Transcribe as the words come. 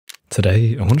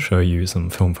Today, I want to show you some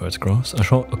film photographs I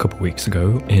shot a couple weeks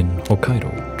ago in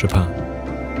Hokkaido, Japan.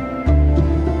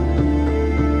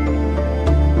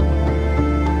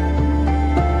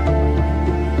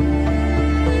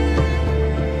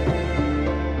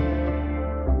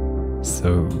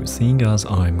 So, seeing as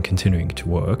I'm continuing to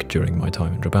work during my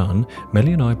time in Japan,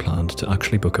 Melly and I planned to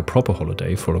actually book a proper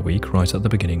holiday for a week right at the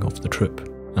beginning of the trip.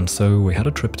 And so we had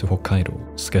a trip to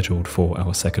Hokkaido, scheduled for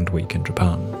our second week in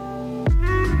Japan.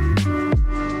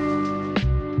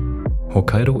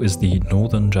 Hokkaido is the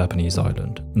northern Japanese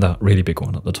island, that really big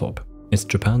one at the top. It's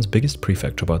Japan's biggest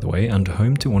prefecture, by the way, and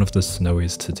home to one of the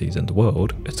snowiest cities in the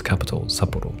world, its capital,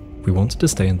 Sapporo. We wanted to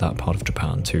stay in that part of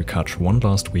Japan to catch one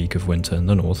last week of winter in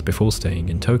the north before staying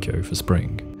in Tokyo for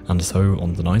spring. And so,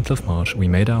 on the 9th of March, we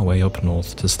made our way up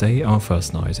north to stay our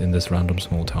first night in this random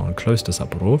small town close to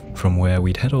Sapporo, from where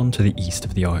we'd head on to the east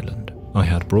of the island. I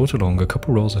had brought along a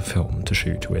couple rolls of film to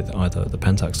shoot with either the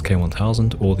Pentax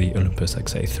K1000 or the Olympus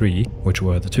XA3, which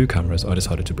were the two cameras I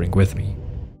decided to bring with me.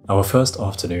 Our first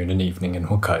afternoon and evening in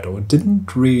Hokkaido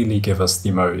didn't really give us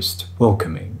the most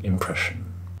welcoming impression.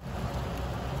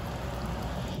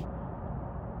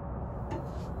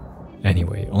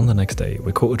 Anyway, on the next day,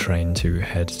 we caught a train to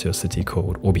head to a city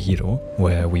called Obihiro,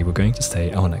 where we were going to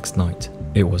stay our next night.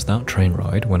 It was that train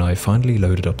ride when I finally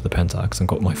loaded up the Pentax and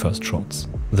got my first shots.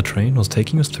 The train was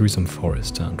taking us through some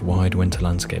forest and wide winter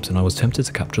landscapes, and I was tempted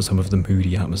to capture some of the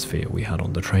moody atmosphere we had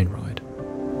on the train ride.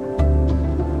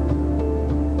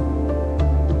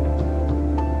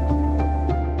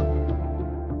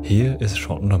 Here is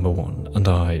shot number 1, and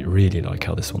I really like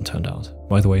how this one turned out.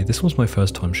 By the way, this was my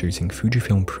first time shooting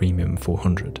Fujifilm Premium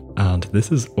 400, and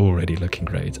this is already looking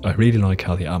great. I really like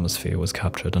how the atmosphere was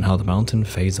captured and how the mountain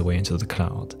fades away into the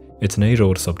cloud. It's an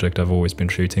age-old subject I've always been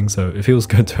shooting, so it feels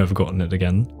good to have gotten it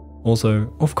again.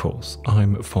 Also, of course,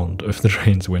 I'm fond of the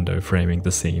train's window framing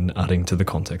the scene, adding to the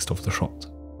context of the shot.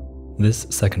 This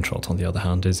second shot, on the other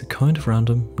hand, is kind of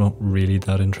random, not really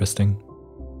that interesting.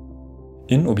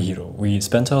 In Obihiro, we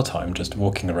spent our time just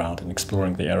walking around and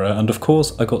exploring the area, and of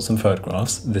course I got some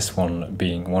photographs, this one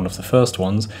being one of the first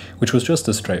ones, which was just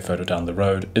a straight photo down the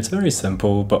road. It's very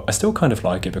simple, but I still kind of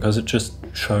like it because it just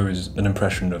shows an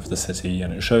impression of the city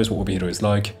and it shows what Obihiro is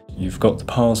like. You've got the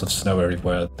piles of snow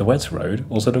everywhere. The wet road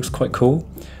also looks quite cool.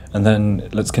 And then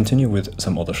let's continue with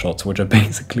some other shots, which are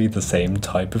basically the same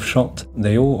type of shot.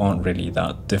 They all aren't really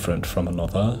that different from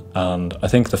another, and I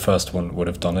think the first one would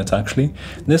have done it actually.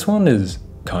 This one is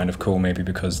kind of cool, maybe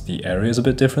because the area is a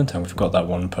bit different and we've got that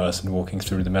one person walking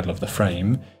through the middle of the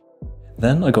frame.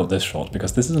 Then I got this shot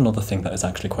because this is another thing that is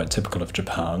actually quite typical of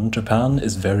Japan. Japan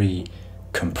is very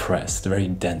compressed, very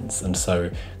dense, and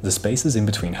so the spaces in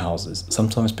between houses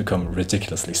sometimes become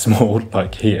ridiculously small,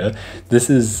 like here. This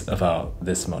is about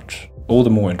this much. All the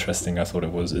more interesting I thought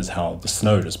it was is how the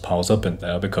snow just piles up in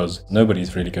there because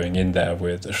nobody's really going in there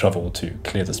with a shovel to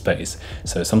clear the space.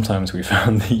 So sometimes we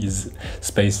found these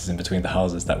spaces in between the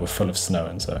houses that were full of snow,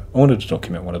 and so I wanted to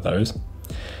document one of those.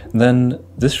 Then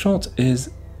this shot is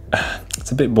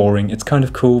it's a bit boring. It's kind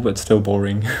of cool, but still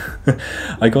boring.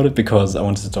 I got it because I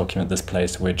wanted to document this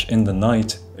place, which in the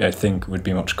night I think would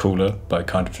be much cooler, but I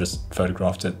kind of just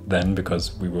photographed it then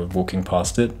because we were walking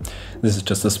past it. This is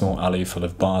just a small alley full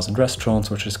of bars and restaurants,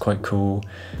 which is quite cool.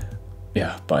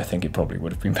 Yeah, but I think it probably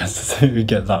would have been better to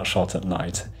get that shot at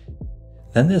night.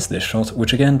 Then there's this shot,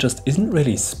 which again just isn't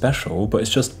really special, but it's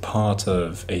just part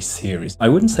of a series. I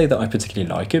wouldn't say that I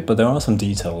particularly like it, but there are some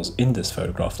details in this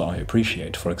photograph that I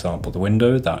appreciate. For example, the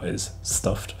window that is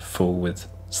stuffed full with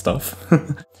stuff.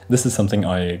 This is something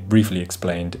I briefly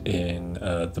explained in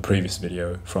the previous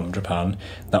video from Japan,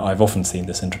 that I've often seen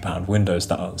this in Japan, windows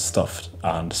that are stuffed,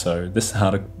 and so this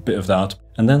had a bit of that.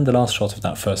 And then the last shot of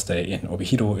that first day in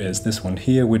Obihiro is this one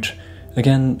here, which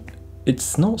again,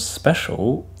 it's not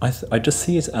special. I just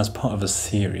see it as part of a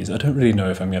series. I don't really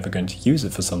know if I'm ever going to use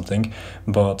it for something,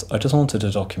 but I just wanted to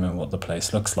document what the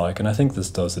place looks like, and I think this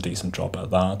does a decent job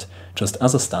at that. Just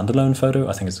as a standalone photo,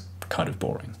 I think it's kind of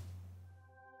boring.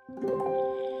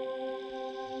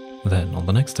 Then, on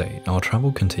the next day, our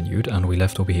travel continued and we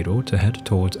left Obihiro to head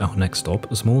towards our next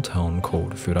stop, a small town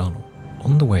called Furano.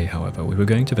 On the way, however, we were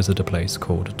going to visit a place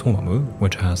called Tomamu,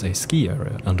 which has a ski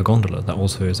area and a gondola that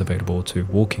also is available to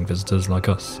walking visitors like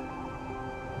us.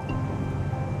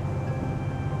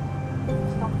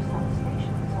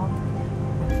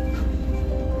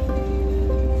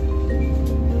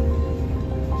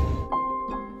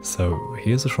 So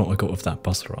here's a shot I got of that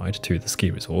bus ride to the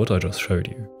ski resort I just showed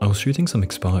you. I was shooting some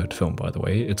expired film, by the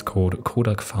way. It's called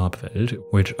Kodak Farbwelt,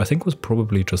 which I think was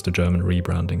probably just a German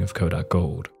rebranding of Kodak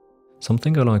Gold.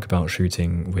 Something I like about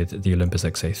shooting with the Olympus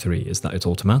XA3 is that it's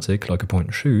automatic like a point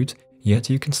and shoot, Yet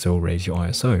you can still raise your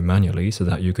ISO manually so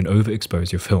that you can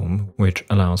overexpose your film, which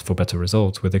allows for better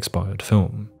results with expired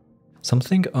film.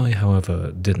 Something I,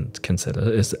 however, didn't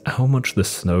consider is how much the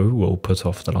snow will put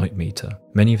off the light meter.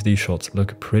 Many of these shots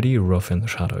look pretty rough in the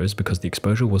shadows because the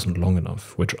exposure wasn't long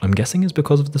enough, which I'm guessing is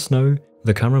because of the snow.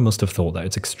 The camera must have thought that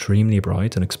it's extremely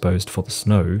bright and exposed for the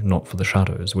snow, not for the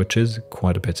shadows, which is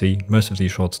quite a pity. Most of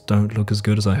these shots don't look as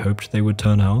good as I hoped they would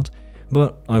turn out,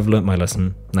 but I've learnt my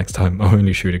lesson. Next time I'll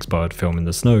only shoot expired film in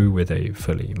the snow with a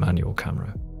fully manual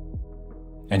camera.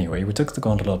 Anyway, we took the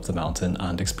gondola up the mountain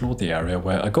and explored the area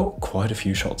where I got quite a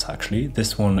few shots actually,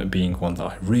 this one being one that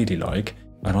I really like.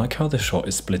 I like how this shot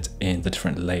is split in the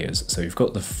different layers. So you've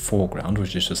got the foreground,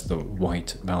 which is just the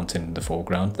white mountain in the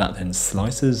foreground, that then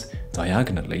slices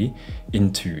diagonally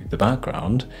into the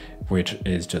background, which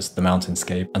is just the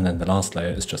mountainscape, and then the last layer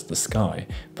is just the sky.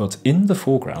 But in the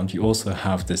foreground, you also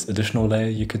have this additional layer,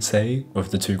 you could say,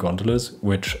 of the two gondolas,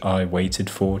 which I waited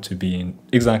for to be in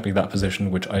exactly that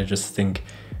position, which I just think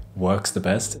works the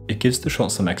best. It gives the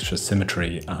shot some extra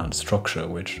symmetry and structure,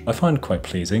 which I find quite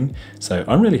pleasing, so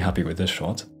I'm really happy with this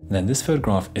shot. Then this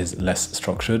photograph is less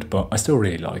structured, but I still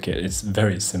really like it. It's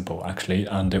very simple actually,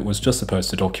 and it was just supposed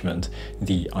to document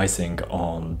the icing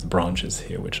on the branches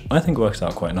here, which I think worked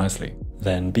out quite nicely.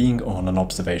 Then being on an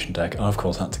observation deck, I of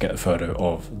course had to get a photo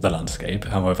of the landscape.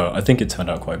 However, I think it turned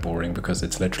out quite boring because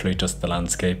it's literally just the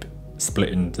landscape split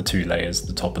into two layers,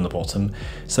 the top and the bottom,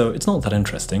 so it's not that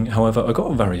interesting. However, I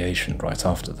got a variation right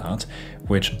after that,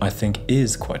 which I think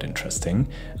is quite interesting,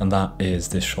 and that is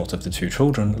this shot of the two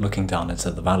children looking down into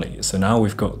the valley. So now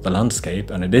we've got the landscape,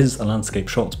 and it is a landscape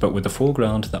shot, but with a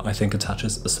foreground that I think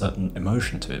attaches a certain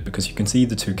emotion to it, because you can see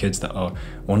the two kids that are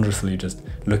wondrously just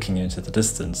looking into the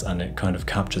distance, and it kind of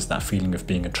captures that feeling of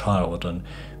being a child and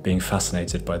being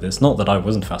fascinated by this. Not that I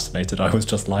wasn't fascinated, I was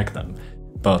just like them.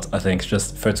 But I think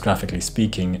just photographically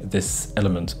speaking, this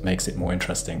element makes it more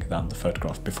interesting than the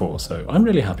photograph before, so I'm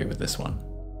really happy with this one.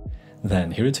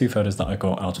 Then here are two photos that I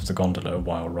got out of the gondola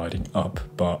while riding up,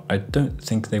 but I don't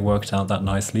think they worked out that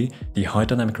nicely. The high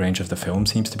dynamic range of the film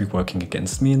seems to be working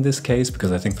against me in this case,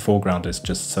 because I think the foreground is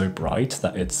just so bright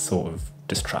that it's sort of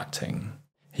distracting.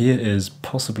 Here is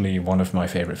possibly one of my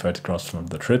favourite photographs from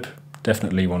the trip.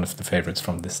 Definitely one of the favourites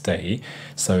from this day.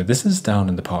 So this is down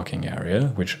in the parking area,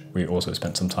 which we also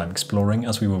spent some time exploring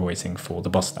as we were waiting for the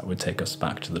bus that would take us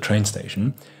back to the train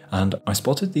station. And I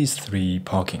spotted these three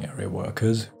parking area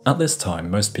workers. At this time,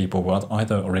 most people were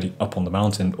either already up on the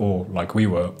mountain or, like we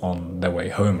were, on their way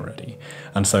home already.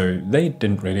 And so they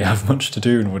didn't really have much to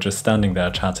do and were just standing there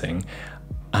chatting.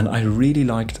 And I really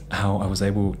liked how I was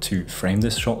able to frame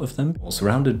this shot of them,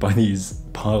 surrounded by these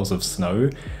piles of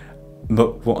snow.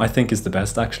 But what I think is the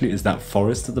best actually is that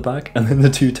forest at the back, and then the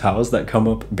two towers that come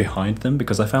up behind them,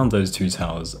 because I found those two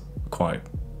towers quite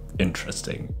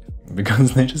interesting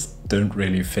because they just don't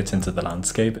really fit into the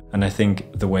landscape, and I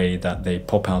think the way that they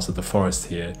pop out of the forest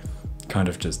here kind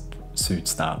of just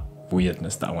suits that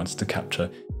weirdness that I wanted to capture.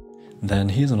 Then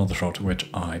here's another shot which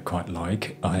I quite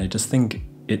like. I just think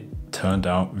it turned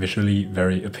out visually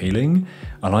very appealing.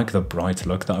 I like the bright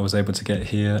look that I was able to get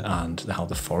here and how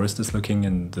the forest is looking,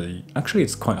 and actually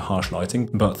it's quite harsh lighting,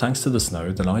 but thanks to the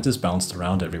snow, the light is bounced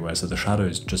around everywhere, so the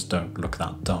shadows just don't look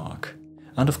that dark.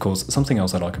 And of course, something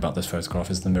else I like about this photograph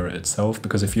is the mirror itself,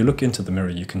 because if you look into the mirror,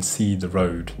 you can see the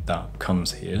road that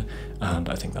comes here, and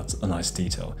I think that's a nice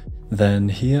detail. Then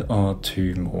here are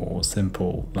two more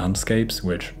simple landscapes,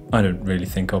 which I don't really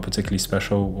think are particularly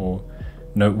special or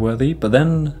noteworthy, but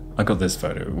then I got this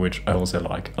photo, which I also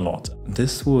like a lot.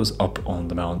 This was up on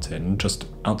the mountain, just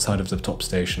outside of the top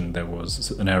station. There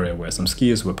was an area where some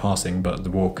skiers were passing, but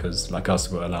the walkers like us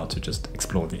were allowed to just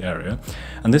explore the area.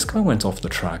 And this guy went off the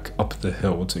track up the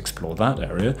hill to explore that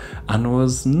area and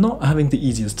was not having the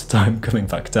easiest time coming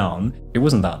back down. It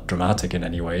wasn't that dramatic in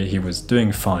any way, he was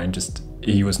doing fine, just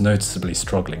he was noticeably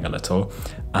struggling a little,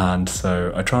 and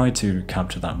so I tried to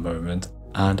capture that moment.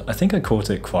 And I think I caught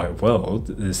it quite well.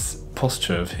 This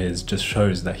posture of his just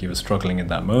shows that he was struggling in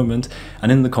that moment,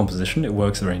 and in the composition it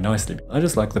works very nicely. I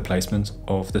just like the placement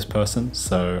of this person,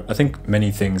 so I think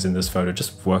many things in this photo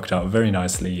just worked out very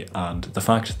nicely, and the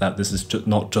fact that this is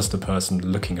not just a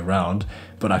person looking around,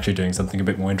 but actually doing something a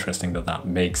bit more interesting, that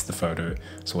makes the photo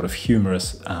sort of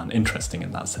humorous and interesting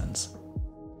in that sense.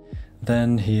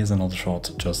 Then here's another shot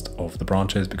just of the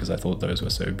branches, because I thought those were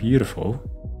so beautiful.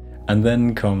 And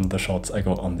then come the shots I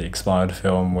got on the expired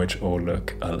film, which all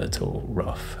look a little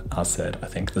rough. As said, I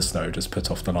think the snow just put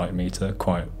off the light meter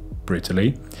quite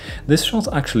brutally. This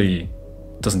shot actually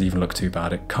doesn't even look too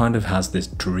bad. It kind of has this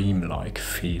dreamlike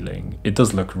feeling. It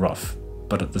does look rough,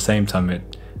 but at the same time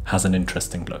it has an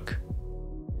interesting look.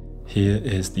 Here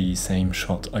is the same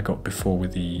shot I got before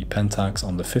with the Pentax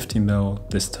on the 50mm,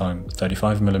 this time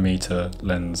 35mm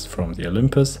lens from the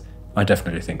Olympus. I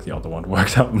definitely think the other one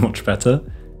worked out much better.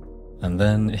 And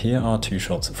then here are two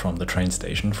shots from the train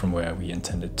station from where we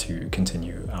intended to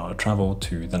continue our travel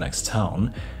to the next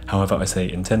town. However, I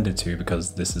say intended to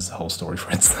because this is a whole story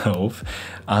for itself.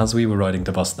 As we were riding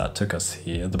the bus that took us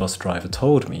here, the bus driver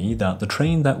told me that the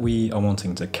train that we are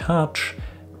wanting to catch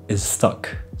is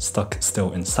stuck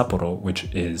still in Sapporo, which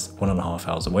is 1.5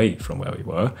 hours away from where we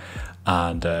were.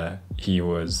 And he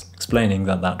was explaining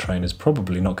that that train is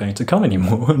probably not going to come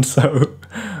anymore, and so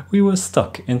we were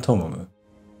stuck in Tomomu.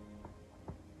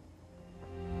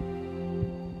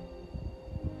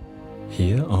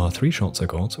 Here are 3 shots I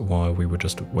got while we were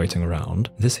just waiting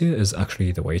around. This here is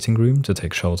actually the waiting room to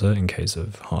take shelter in case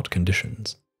of hard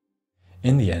conditions.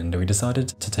 In the end, we decided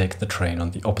to take the train on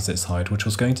the opposite side, which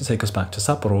was going to take us back to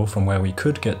Sapporo from where we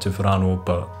could get to Furano,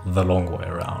 but the long way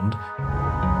around.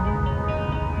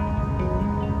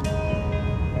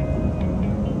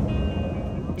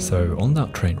 So on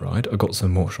that train ride, I got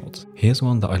some more shots. Here's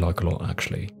one that I like a lot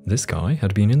actually. This guy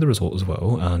had been in the resort as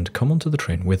well and come onto the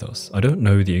train with us. I don't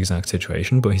know the exact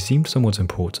situation, but he seemed somewhat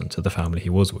important to the family he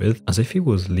was with, as if he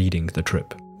was leading the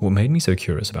trip. What made me so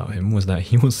curious about him was that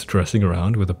he was stressing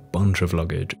around with a bunch of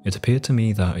luggage. It appeared to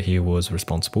me that he was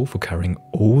responsible for carrying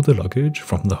all the luggage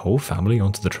from the whole family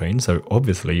onto the train, so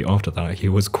obviously after that he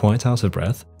was quite out of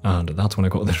breath, and that's when I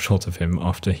got the shot of him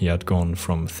after he had gone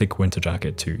from thick winter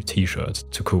jacket to t-shirt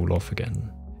to cool off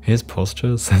again. His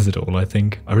posture says it all, I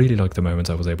think. I really like the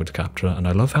moments I was able to capture, and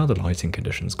I love how the lighting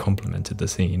conditions complemented the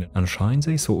scene and shines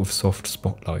a sort of soft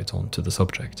spotlight onto the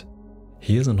subject.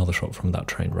 Here's another shot from that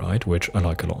train ride, which I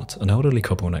like a lot. An elderly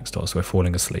couple next to us were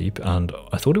falling asleep, and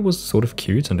I thought it was sort of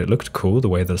cute and it looked cool the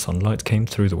way the sunlight came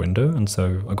through the window, and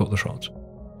so I got the shot.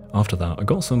 After that, I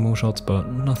got some more shots, but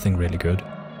nothing really good.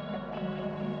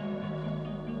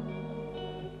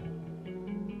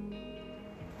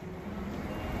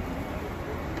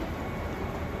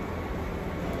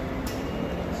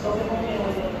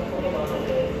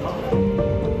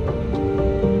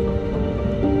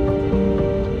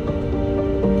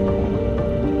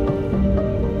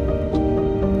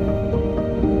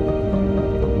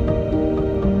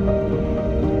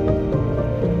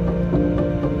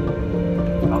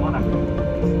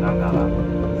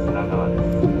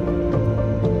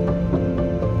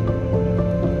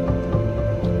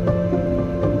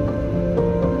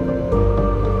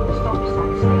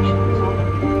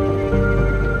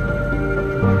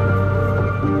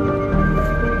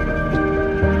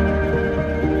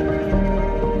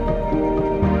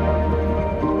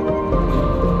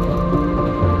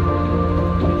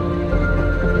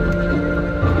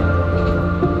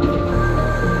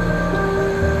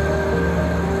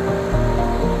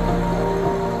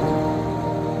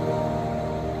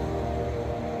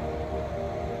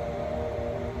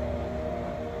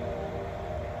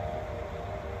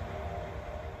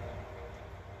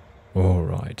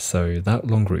 Alright, so that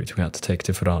long route we had to take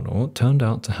to Furano turned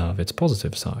out to have its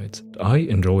positive sides. I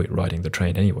enjoy riding the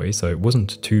train anyway, so it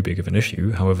wasn't too big of an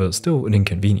issue, however still an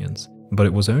inconvenience. But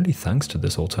it was only thanks to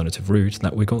this alternative route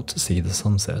that we got to see the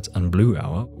sunset and blue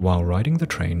hour while riding the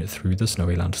train through the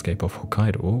snowy landscape of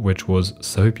Hokkaido, which was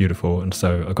so beautiful, and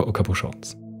so I got a couple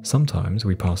shots. Sometimes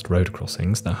we passed road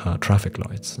crossings that had traffic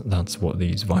lights. That's what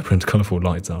these vibrant, colourful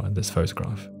lights are in this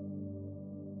photograph.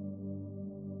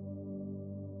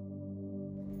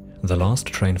 The last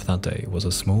train of that day was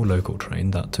a small local train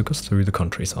that took us through the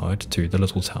countryside to the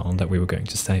little town that we were going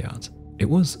to stay at. It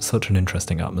was such an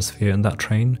interesting atmosphere in that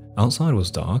train. Outside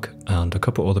was dark, and a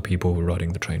couple other people were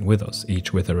riding the train with us,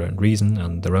 each with their own reason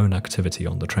and their own activity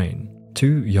on the train.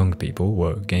 2 young people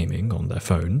were gaming on their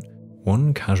phone.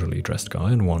 One casually dressed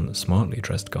guy and one smartly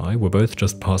dressed guy were both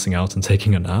just passing out and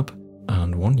taking a nap.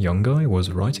 And one young guy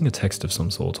was writing a text of some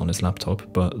sort on his laptop,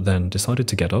 but then decided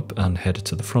to get up and head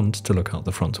to the front to look out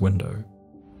the front window.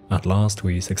 At last,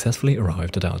 we successfully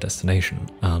arrived at our destination,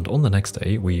 and on the next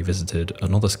day we visited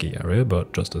another ski area,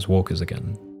 but just as walkers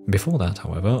again. Before that,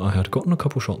 however, I had gotten a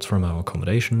couple shots from our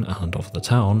accommodation and of the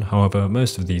town, however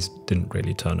most of these didn't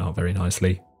really turn out very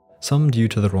nicely. Some due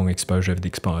to the wrong exposure of the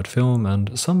expired film,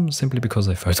 and some simply because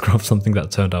I photographed something that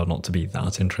turned out not to be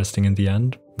that interesting in the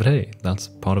end. But hey, that's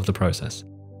part of the process.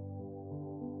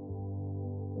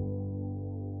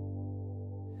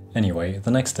 Anyway,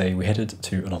 the next day we headed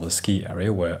to another ski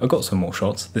area where I got some more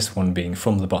shots, this one being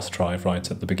from the bus drive right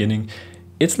at the beginning.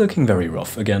 It's looking very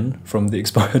rough again from the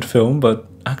expired film, but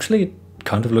actually it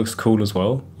kind of looks cool as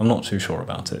well. I'm not too sure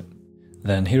about it.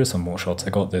 Then here are some more shots.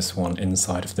 I got this one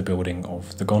inside of the building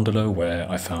of the gondola where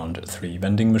I found 3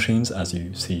 vending machines, as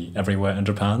you see everywhere in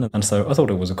Japan, and so I thought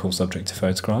it was a cool subject to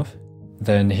photograph.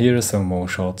 Then here are some more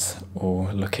shots, all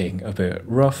looking a bit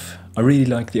rough. I really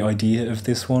like the idea of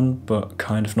this one, but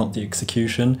kind of not the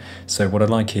execution. So what I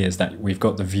like here is that we've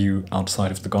got the view outside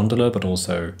of the gondola, but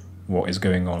also what is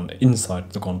going on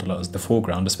inside the gondola as the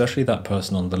foreground, especially that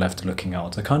person on the left looking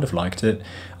out. I kind of liked it.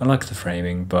 I like the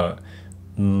framing, but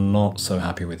not so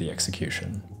happy with the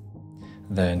execution.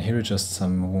 Then here are just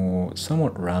some more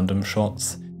somewhat random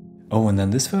shots. Oh, and then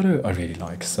this photo I really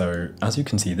like. So as you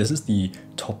can see, this is the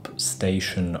top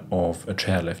station of a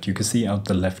chairlift. You can see out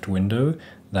the left window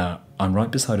that I'm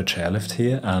right beside a chairlift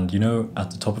here, and you know,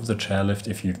 at the top of the chairlift,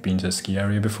 if you've been to a ski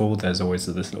area before, there's always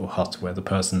this little hut where the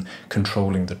person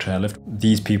controlling the chairlift,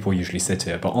 these people usually sit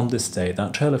here, but on this day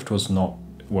that chairlift was not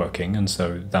working, and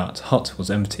so that hut was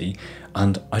empty,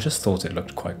 and I just thought it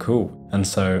looked quite cool, and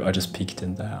so I just peeked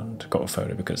in there and got a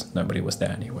photo because nobody was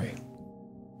there anyway.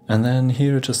 And then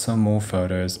here are just some more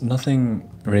photos, nothing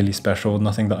really special,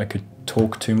 nothing that I could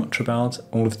talk too much about.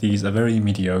 All of these are very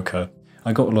mediocre.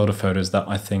 I got a lot of photos that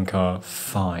I think are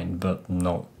fine but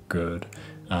not good,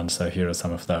 and so here are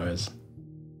some of those.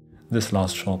 This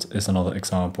last shot is another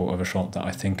example of a shot that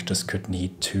I think just could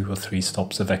need 2 or 3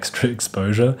 stops of extra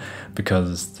exposure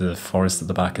because the forest at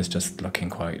the back is just looking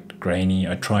quite grainy.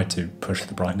 I tried to push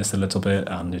the brightness a little bit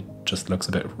and it just looks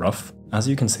a bit rough. As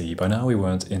you can see, by now we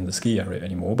weren't in the ski area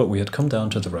anymore, but we had come down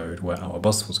to the road where our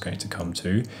bus was going to come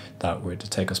to that would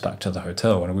take us back to the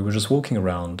hotel, and we were just walking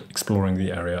around exploring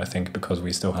the area, I think because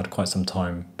we still had quite some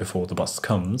time before the bus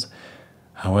comes.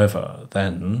 However,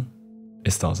 then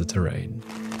it started to rain.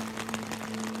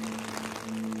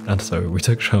 And so we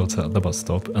took shelter at the bus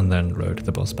stop and then rode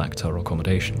the bus back to our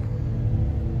accommodation.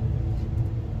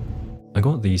 I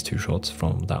got these 2 shots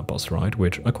from that bus ride,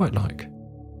 which I quite like.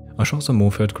 I shot some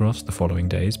more photographs the following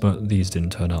days, but these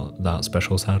didn't turn out that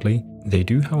special sadly. They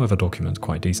do, however, document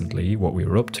quite decently what we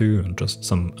were up to and just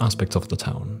some aspects of the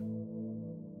town.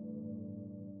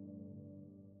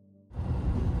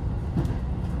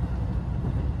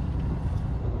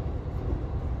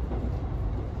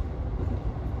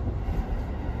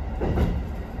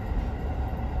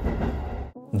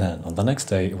 Then, on the next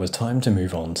day, it was time to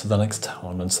move on to the next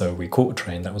town, and so we caught a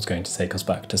train that was going to take us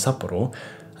back to Sapporo,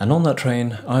 and on that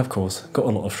train, I of course got a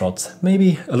lot of shots,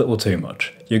 maybe a little too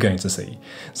much, you're going to see.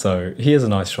 So here's a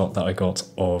nice shot that I got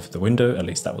of the window, at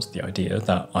least that was the idea,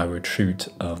 that I would shoot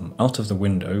out of the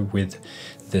window with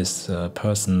this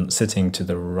person sitting to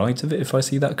the right of it, if I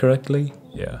see that correctly.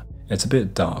 Yeah. It's a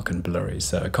bit dark and blurry,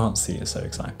 so I can't see it so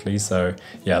exactly, so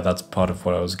yeah, that's part of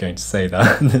what I was going to say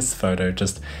there in this photo,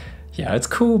 just yeah, it's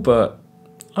cool, but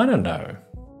I don't know.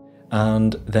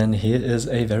 And then here is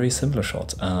a very similar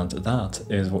shot, and that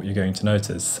is what you're going to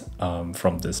notice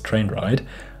from this train ride.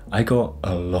 I got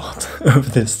a lot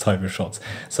of this type of shots.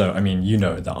 So, I mean, you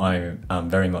know that I am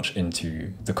very much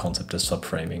into the concept of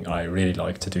subframing. I really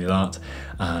like to do that,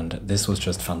 and this was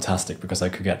just fantastic because I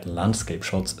could get landscape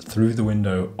shots through the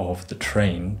window of the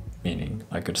train, meaning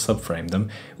I could subframe them,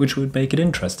 which would make it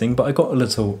interesting, but I got a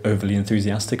little overly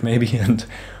enthusiastic maybe and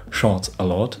shot a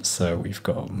lot. So we've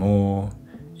got more,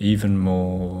 even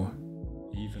more,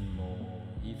 even more,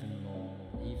 even more,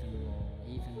 even more,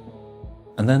 even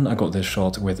more. And then I got this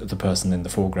shot with the person in the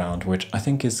foreground, which I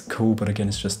think is cool, but again,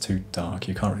 it's just too dark.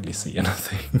 You can't really see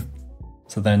anything.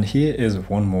 So then here is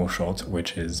one more shot,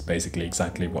 which is basically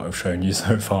exactly what I've shown you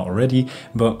so far already,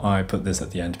 but I put this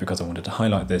at the end because I wanted to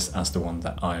highlight this as the one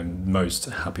that I'm most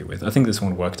happy with. I think this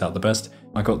one worked out the best.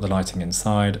 I got the lighting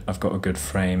inside, I've got a good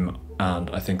frame, and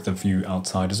I think the view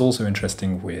outside is also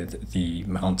interesting with the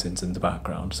mountains in the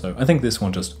background. So I think this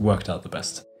one just worked out the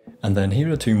best. And then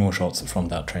here are 2 more shots from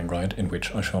that train ride in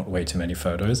which I shot way too many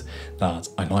photos that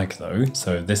I like though.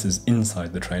 So this is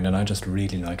inside the train and I just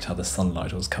really liked how the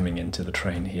sunlight was coming into the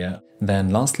train here.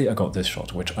 Then lastly I got this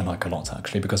shot, which I like a lot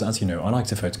actually, because as you know I like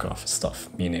to photograph stuff,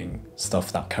 meaning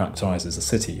stuff that characterizes a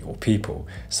city or people.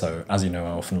 So as you know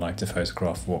I often like to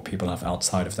photograph what people have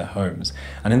outside of their homes.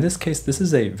 And in this case this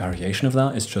is a variation of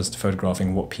that. It's just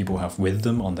photographing what people have with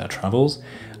them on their travels.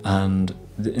 And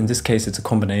in this case it's a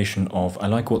combination of I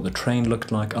like what the train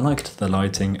looked like, I liked the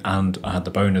lighting, and I had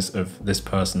the bonus of this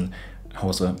person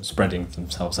also spreading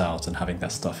themselves out and having their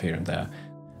stuff here and there.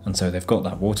 And so they've got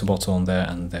that water bottle on there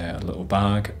and their little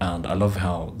bag, and I love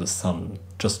how the sun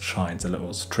just shines a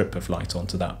little strip of light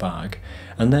onto that bag.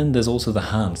 And then there's also the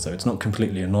hand, so it's not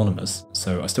completely anonymous,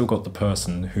 so I still got the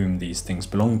person whom these things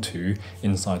belong to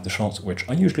inside the shot, which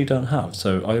I usually don't have,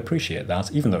 so I appreciate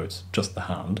that. Even though it's just the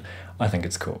hand, I think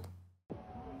it's cool.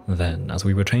 Then, as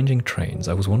we were changing trains,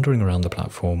 I was wandering around the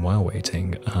platform while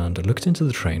waiting and looked into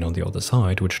the train on the other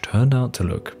side, which turned out to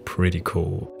look pretty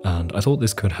cool. And I thought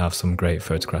this could have some great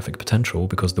photographic potential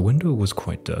because the window was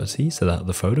quite dirty so that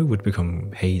the photo would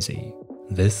become hazy.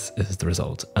 This is the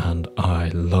result, and I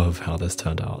love how this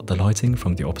turned out. The lighting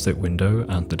from the opposite window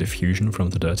and the diffusion from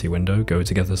the dirty window go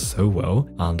together so well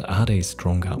and add a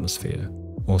strong atmosphere.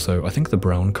 Also, I think the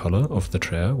brown colour of the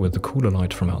chair with the cooler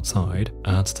light from outside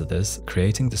adds to this,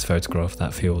 creating this photograph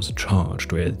that feels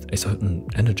charged with a certain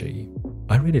energy.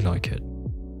 I really like it.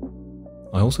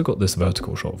 I also got this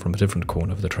vertical shot from a different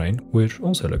corner of the train, which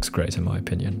also looks great in my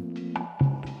opinion.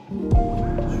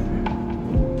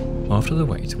 After the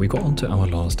wait, we got onto our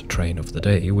last train of the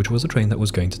day, which was a train that was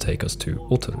going to take us to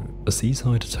Otaru, a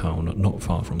seaside town not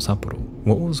far from Sapporo.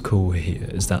 What was cool here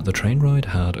is that the train ride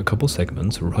had a couple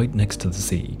segments right next to the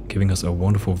sea, giving us a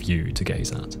wonderful view to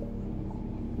gaze at.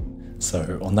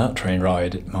 So on that train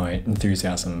ride, my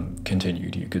enthusiasm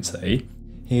continued, you could say.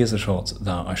 Here's a shot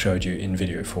that I showed you in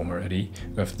video form already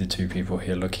of the two people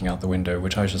here looking out the window,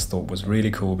 which I just thought was really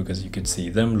cool because you could see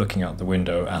them looking out the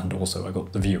window, and also I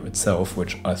got the view itself,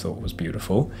 which I thought was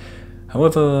beautiful.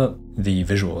 However, the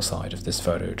visual side of this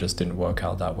photo just didn't work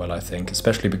out that well, I think,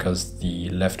 especially because the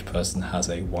left person has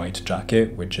a white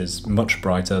jacket, which is much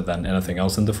brighter than anything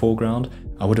else in the foreground.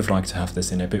 I would have liked to have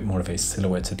this in a bit more of a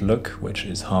silhouetted look, which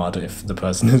is hard if the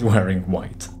person is wearing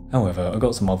white. However, I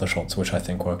got some other shots which I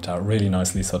think worked out really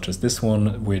nicely, such as this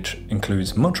one, which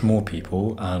includes much more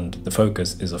people, and the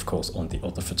focus is of course on the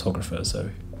other photographer,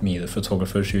 so me, the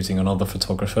photographer, shooting another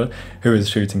photographer who is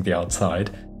shooting the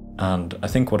outside. And I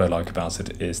think what I like about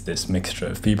it is this mixture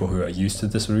of people who are used to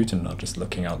this route and not just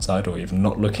looking outside or even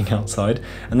not looking outside,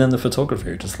 and then the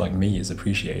photographer who, just like me, is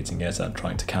appreciating it and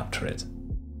trying to capture it.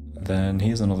 Then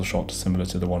here's another shot similar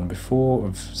to the one before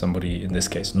of somebody, in this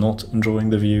case, not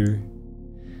enjoying the view.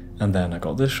 And then I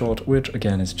got this shot, which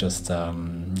again is just,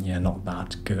 yeah, not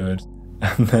that good.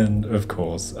 And then, of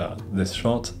course, this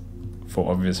shot,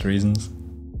 for obvious reasons.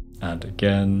 And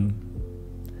again.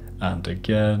 And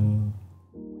again.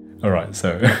 Alright,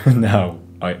 so now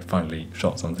I finally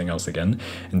shot something else again.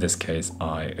 In this case,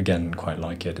 I again quite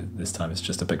like it. This time it's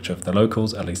just a picture of the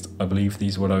locals, at least I believe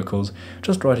these were locals,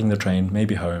 just riding the train,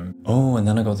 maybe home. Oh, and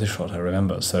then I got this shot, I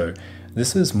remember. So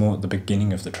this is more at the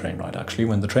beginning of the train ride, actually,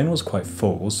 when the train was quite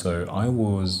full, so I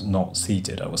was not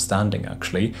seated, I was standing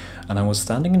actually, and I was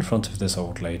standing in front of this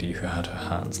old lady who had her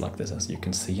hands like this, as you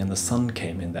can see, and the sun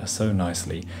came in there so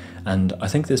nicely. And I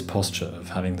think this posture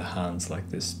of having the hands like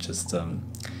this just,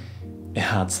 it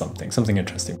had something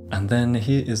interesting. And then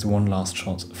here is one last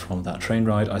shot from that train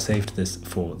ride. I saved this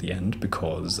for the end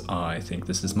because I think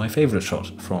this is my favorite shot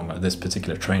from this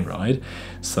particular train ride.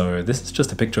 So this is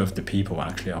just a picture of the people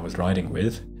actually I was riding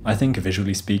with. I think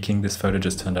visually speaking, this photo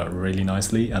just turned out really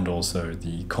nicely, and also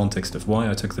the context of why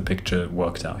I took the picture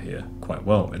worked out here quite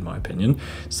well, in my opinion.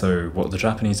 So what the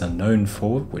Japanese are known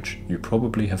for, which you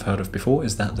probably have heard of before,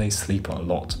 is that they sleep a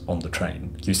lot on the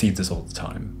train. You see this all the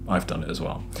time. I've done it as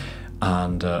well.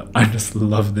 And I just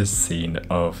love this scene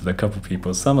of the couple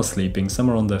people, some are sleeping,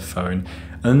 some are on their phone,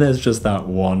 and there's just that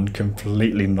one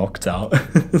completely knocked out,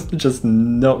 just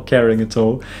not caring at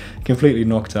all, completely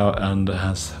knocked out and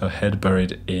has her head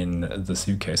buried in the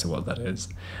suitcase or what that is.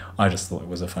 I just thought it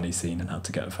was a funny scene and had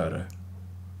to get a photo.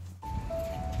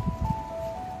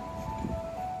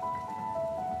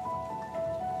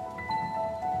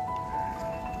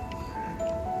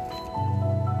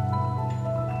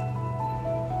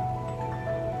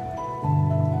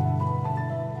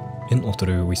 In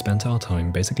Otaru, we spent our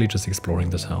time basically just exploring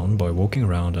the town by walking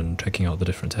around and checking out the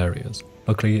different areas.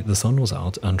 Luckily, the sun was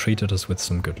out and treated us with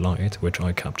some good light, which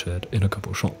I captured in a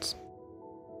couple shots.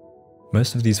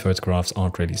 Most of these photographs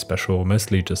aren't really special,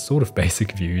 mostly just sort of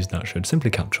basic views that should simply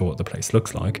capture what the place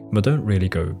looks like, but don't really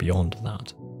go beyond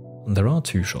that. There are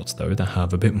two shots though that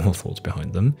have a bit more thought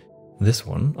behind them. This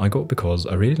one I got because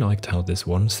I really liked how this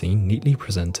one scene neatly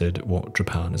presented what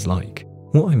Japan is like.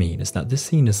 What I mean is that this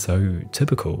scene is so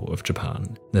typical of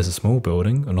Japan. There's a small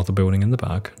building, another building in the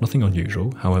back, nothing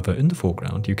unusual. However, in the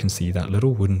foreground you can see that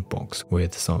little wooden box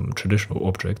with some traditional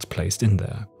objects placed in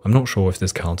there. I'm not sure if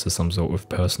this counts as some sort of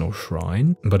personal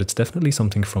shrine, but it's definitely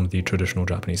something from the traditional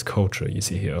Japanese culture you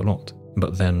see here a lot.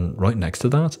 But then right next to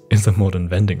that is a modern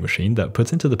vending machine that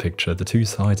puts into the picture the two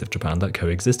sides of Japan that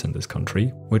coexist in this country,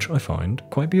 which I find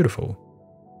quite beautiful.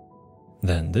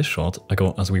 Then this shot I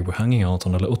got as we were hanging out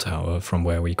on a little tower from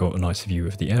where we got a nice view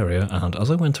of the area, and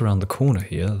as I went around the corner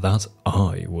here, that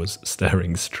eye was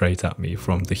staring straight at me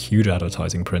from the huge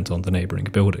advertising print on the neighbouring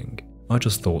building. I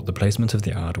just thought the placement of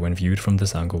the ad when viewed from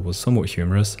this angle was somewhat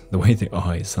humorous, the way the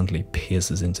eye suddenly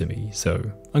pierces into me, so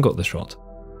I got this shot.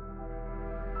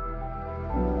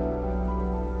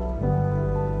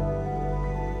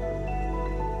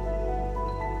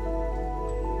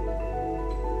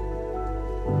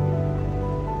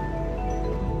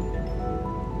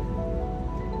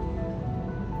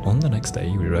 On the next day,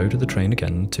 we rode the train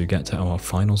again to get to our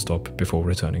final stop before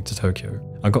returning to Tokyo.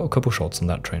 I got a couple shots on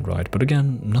that train ride, but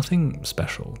again, nothing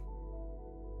special.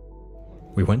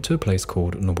 We went to a place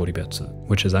called Noboribetsu,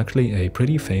 which is actually a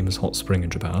pretty famous hot spring in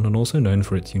Japan and also known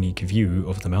for its unique view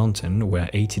of the mountain where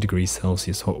 80 degrees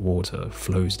Celsius hot water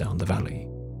flows down the valley.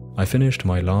 I finished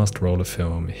my last roll of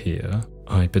film here.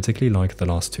 I particularly like the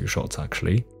last two shots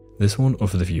actually. This one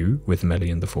of the view with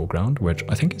Melly in the foreground, which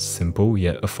I think is simple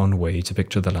yet a fun way to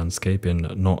picture the landscape in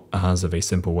not as of a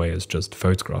simple way as just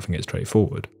photographing it straight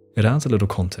forward. It adds a little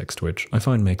context which I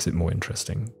find makes it more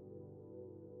interesting.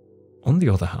 On the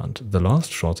other hand, the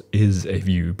last shot is a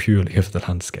view purely of the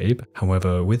landscape,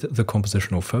 however with the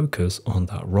compositional focus on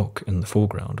that rock in the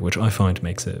foreground, which I find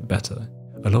makes it better.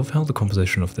 I love how the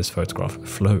composition of this photograph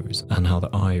flows and how the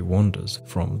eye wanders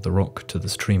from the rock to the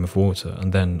stream of water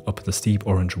and then up the steep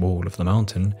orange wall of the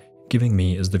mountain, giving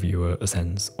me as the viewer a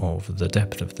sense of the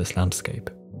depth of this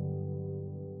landscape.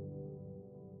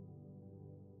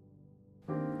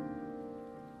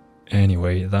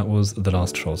 Anyway, that was the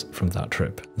last shot from that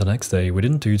trip. The next day we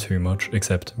didn't do too much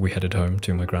except we headed home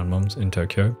to my grandmum's in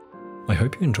Tokyo. I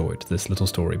hope you enjoyed this little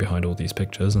story behind all these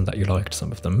pictures and that you liked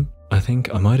some of them. I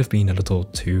think I might have been a little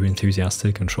too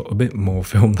enthusiastic and shot a bit more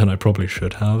film than I probably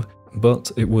should have,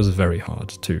 but it was very hard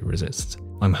to resist.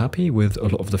 I'm happy with a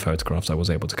lot of the photographs I was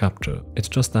able to capture. It's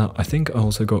just that I think I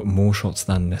also got more shots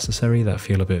than necessary that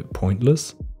feel a bit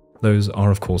pointless. Those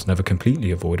are of course never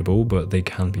completely avoidable, but they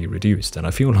can be reduced, and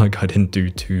I feel like I didn't do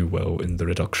too well in the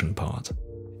reduction part.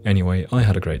 Anyway, I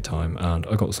had a great time and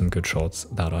I got some good shots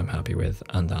that I'm happy with,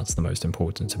 and that's the most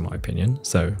important in my opinion,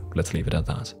 so let's leave it at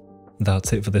that.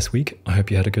 That's it for this week. I hope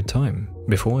you had a good time.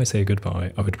 Before I say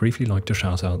goodbye, I would briefly like to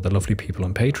shout out the lovely people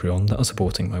on Patreon that are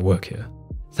supporting my work here.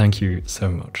 Thank you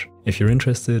so much. If you're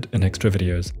interested in extra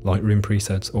videos, Lightroom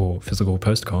presets or physical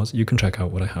postcards, you can check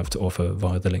out what I have to offer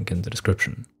via the link in the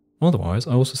description. Otherwise,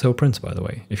 I also sell prints by the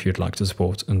way, if you'd like to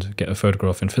support and get a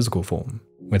photograph in physical form.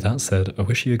 With that said, I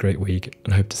wish you a great week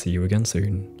and hope to see you again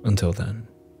soon. Until then,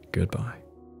 goodbye.